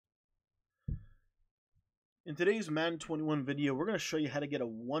In today's Madden 21 video, we're going to show you how to get a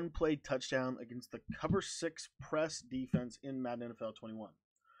one-play touchdown against the cover 6 press defense in Madden NFL 21.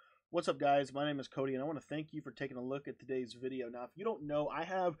 What's up, guys? My name is Cody, and I want to thank you for taking a look at today's video. Now, if you don't know, I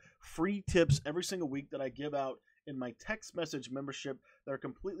have free tips every single week that I give out in my text message membership that are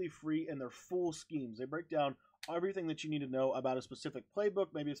completely free, and they're full schemes. They break down everything that you need to know about a specific playbook,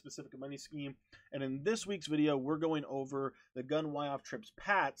 maybe a specific money scheme. And in this week's video, we're going over the gun Y-off trips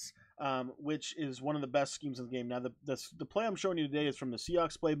Pats, which is one of the best schemes in the game. Now, the play I'm showing you today is from the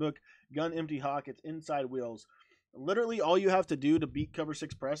Seahawks playbook, gun empty hawk. It's inside wheels. Literally, all you have to do to beat cover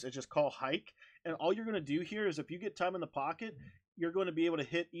 6 press is just call hike. And all you're going to do here is if you get time in the pocket, you're going to be able to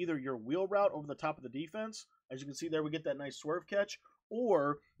hit either your wheel route over the top of the defense. As you can see there, we get that nice swerve catch.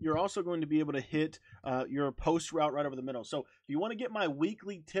 Or you're also going to be able to hit your post route right over the middle. So if you want to get my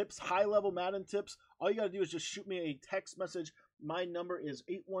weekly tips, high-level Madden tips, all you got to do is just shoot me a text message. My number is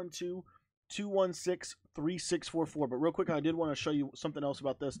 812-216-3644. But real quick, I did want to show you something else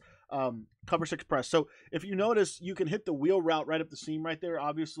about this cover 6 press. So if you notice, you can hit the wheel route right up the seam right there,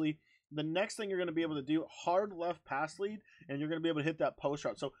 obviously. The next thing you're going to be able to do, hard left pass lead, and you're going to be able to hit that post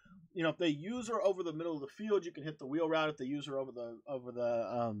route. So, you know, if they use her over the middle of the field, you can hit the wheel route. If they use her over the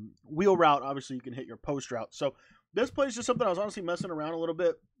wheel route, obviously you can hit your post route. So this play is just something I was honestly messing around a little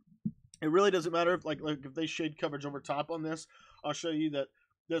bit. It really doesn't matter if like if they shade coverage over top on this. I'll show you that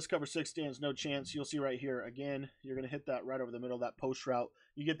this cover 6 stands no chance. You'll see right here again. You're going to hit that right over the middle, that post route.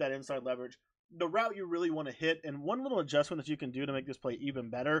 You get that inside leverage. The route you really want to hit, and one little adjustment that you can do to make this play even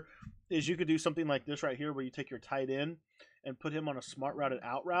better is you could do something like this right here where you take your tight end and put him on a smart routed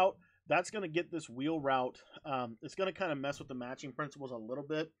out route. That's going to get this wheel route. It's going to kind of mess with the matching principles a little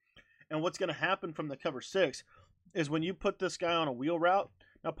bit. And what's going to happen from the cover 6 is when you put this guy on a wheel route,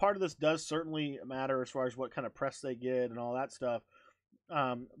 now part of this does certainly matter as far as what kind of press they get and all that stuff.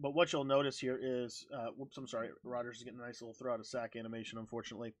 But what you'll notice here is, whoops, I'm sorry, Rodgers is getting a nice little throw out of sack animation,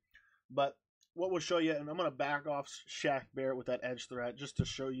 unfortunately. But what we'll show you, and I'm going to back off Shaq Barrett with that edge threat just to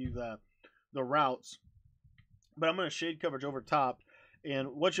show you the routes. But I'm going to shade coverage over top.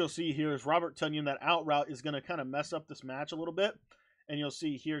 And what you'll see here is Robert Tonyan, that out route is going to kind of mess up this match a little bit. And you'll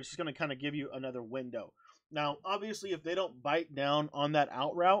see here, it's just going to kind of give you another window. Now, obviously, if they don't bite down on that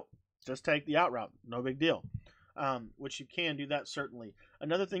out route, just take the out route. No big deal. Which you can do that, certainly.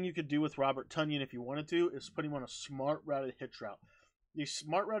 Another thing you could do with Robert Tonyan, if you wanted to, is put him on a smart routed hitch route. These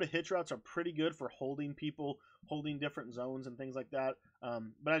smart routed hitch routes are pretty good for holding people, holding different zones and things like that.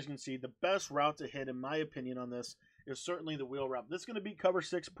 But as you can see, the best route to hit, in my opinion, on this is certainly the wheel route. This is going to be cover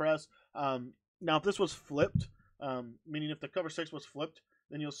 6 press. Now, if this was flipped, meaning if the cover 6 was flipped,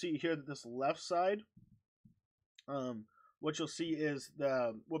 then you'll see here that this left side, what you'll see is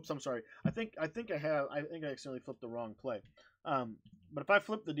the, whoops, I'm sorry. I think I accidentally flipped the wrong play. But if I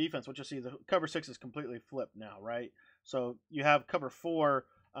flip the defense, what you'll see, the cover 6 is completely flipped now, right? So you have cover 4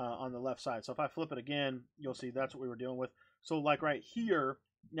 on the left side. So if I flip it again, you'll see that's what we were dealing with. So like right here,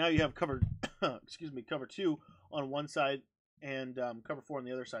 now you have cover, excuse me, cover 2 on one side and cover 4 on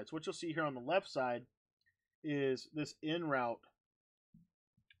the other side. So what you'll see here on the left side is this in route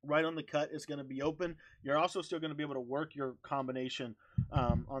right on the cut is going to be open. You're also still going to be able to work your combination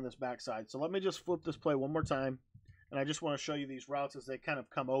on this backside. So let me just flip this play one more time. And I just want to show you these routes as they kind of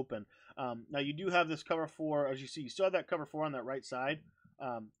come open. Now, you do have this cover 4. As you see, you still have that cover 4 on that right side.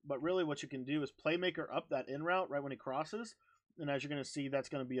 But really what you can do is playmaker up that in route right when he crosses. And as you're going to see, that's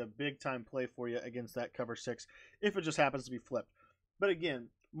going to be a big-time play for you against that cover 6 if it just happens to be flipped. But again,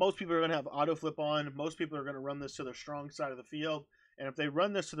 most people are going to have auto flip on. Most people are going to run this to their strong side of the field. And if they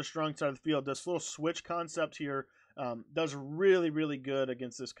run this to the strong side of the field, this little switch concept here does really, really good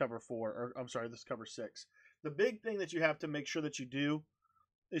against this cover 4. Or I'm sorry, this cover 6. The big thing that you have to make sure that you do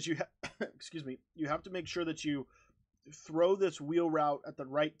is excuse me, you have to make sure that you throw this wheel route at the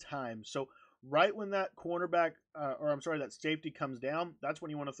right time. So right when that cornerback, that safety comes down, that's when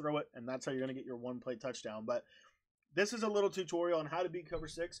you want to throw it, and that's how you're going to get your one-play touchdown. But this is a little tutorial on how to beat cover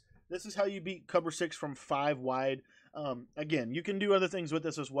 6. This is how you beat cover 6 from 5 wide. Again, you can do other things with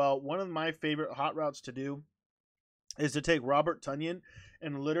this as well. One of my favorite hot routes to do is to take Robert Tonyan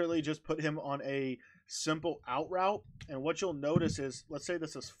and literally just put him on a simple out route. And what you'll notice is, let's say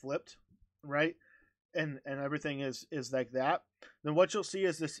this is flipped, right? And everything is like that. Then what you'll see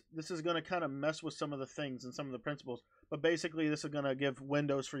is this is going to kind of mess with some of the things and some of the principles. But basically, this is going to give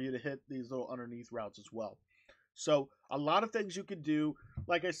windows for you to hit these little underneath routes as well. So a lot of things you could do.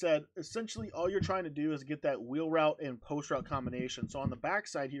 Like I said, essentially all you're trying to do is get that wheel route and post route combination. So on the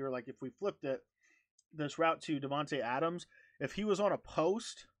backside here, like if we flipped it, this route to Devontae Adams, if he was on a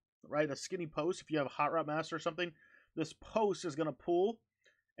post, right, a skinny post, if you have a hot route master or something, this post is going to pull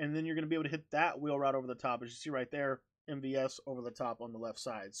and then you're going to be able to hit that wheel route over the top, as you see right there, MVS over the top on the left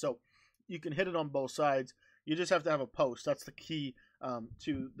side. So you can hit it on both sides. You just have to have a post. That's the key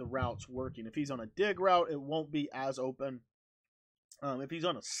to the routes working. If he's on a dig route, it won't be as open. If he's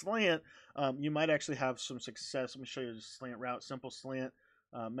on a slant, you might actually have some success. Let me show you the slant route. Simple slant,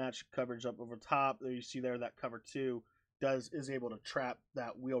 match coverage up over top. There you see there that cover 2 is able to trap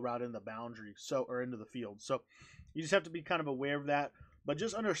that wheel route in the boundary, or into the field. So you just have to be kind of aware of that. But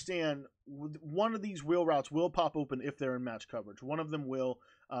just understand, one of these wheel routes will pop open if they're in match coverage. One of them will.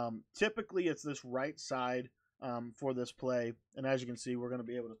 Typically, it's this right side for this play. And as you can see, we're going to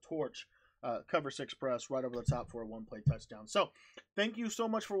be able to torch cover 6 press right over the top for a one-play touchdown. So thank you so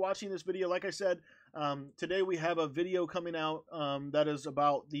much for watching this video. Like I said, today we have a video coming out that is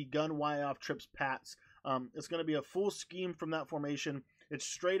about the gun Y-off trips Pats. It's going to be a full scheme from that formation. It's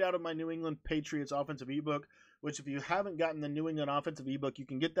straight out of my New England Patriots offensive ebook, which if you haven't gotten the New England offensive ebook, you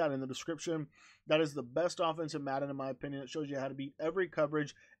can get that in the description. That is the best offense in Madden, in my opinion. It shows you how to beat every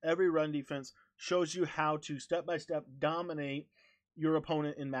coverage, every run defense, shows you how to step-by-step dominate your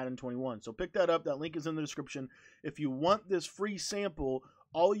opponent in Madden 21. So pick that up. That link is in the description. If you want this free sample,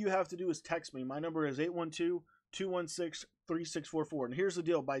 all you have to do is text me. My number is 812-216-3644. And here's the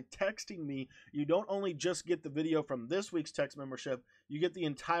deal. By texting me, you don't only just get the video from this week's text membership, you get the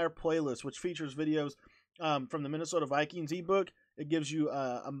entire playlist, which features videos from the Minnesota Vikings ebook. It gives you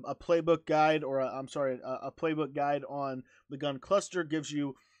a playbook guide, or a playbook guide on the gun cluster. Gives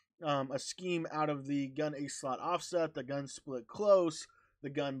you a scheme out of the gun ace slot offset, the gun split close, the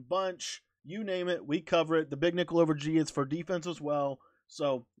gun bunch, you name it, we cover it. The big nickel over G is for defense as well.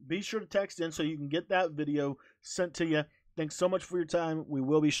 So be sure to text in so you can get that video sent to you. Thanks so much for your time. We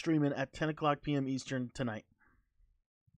will be streaming at 10 o'clock p.m. Eastern tonight.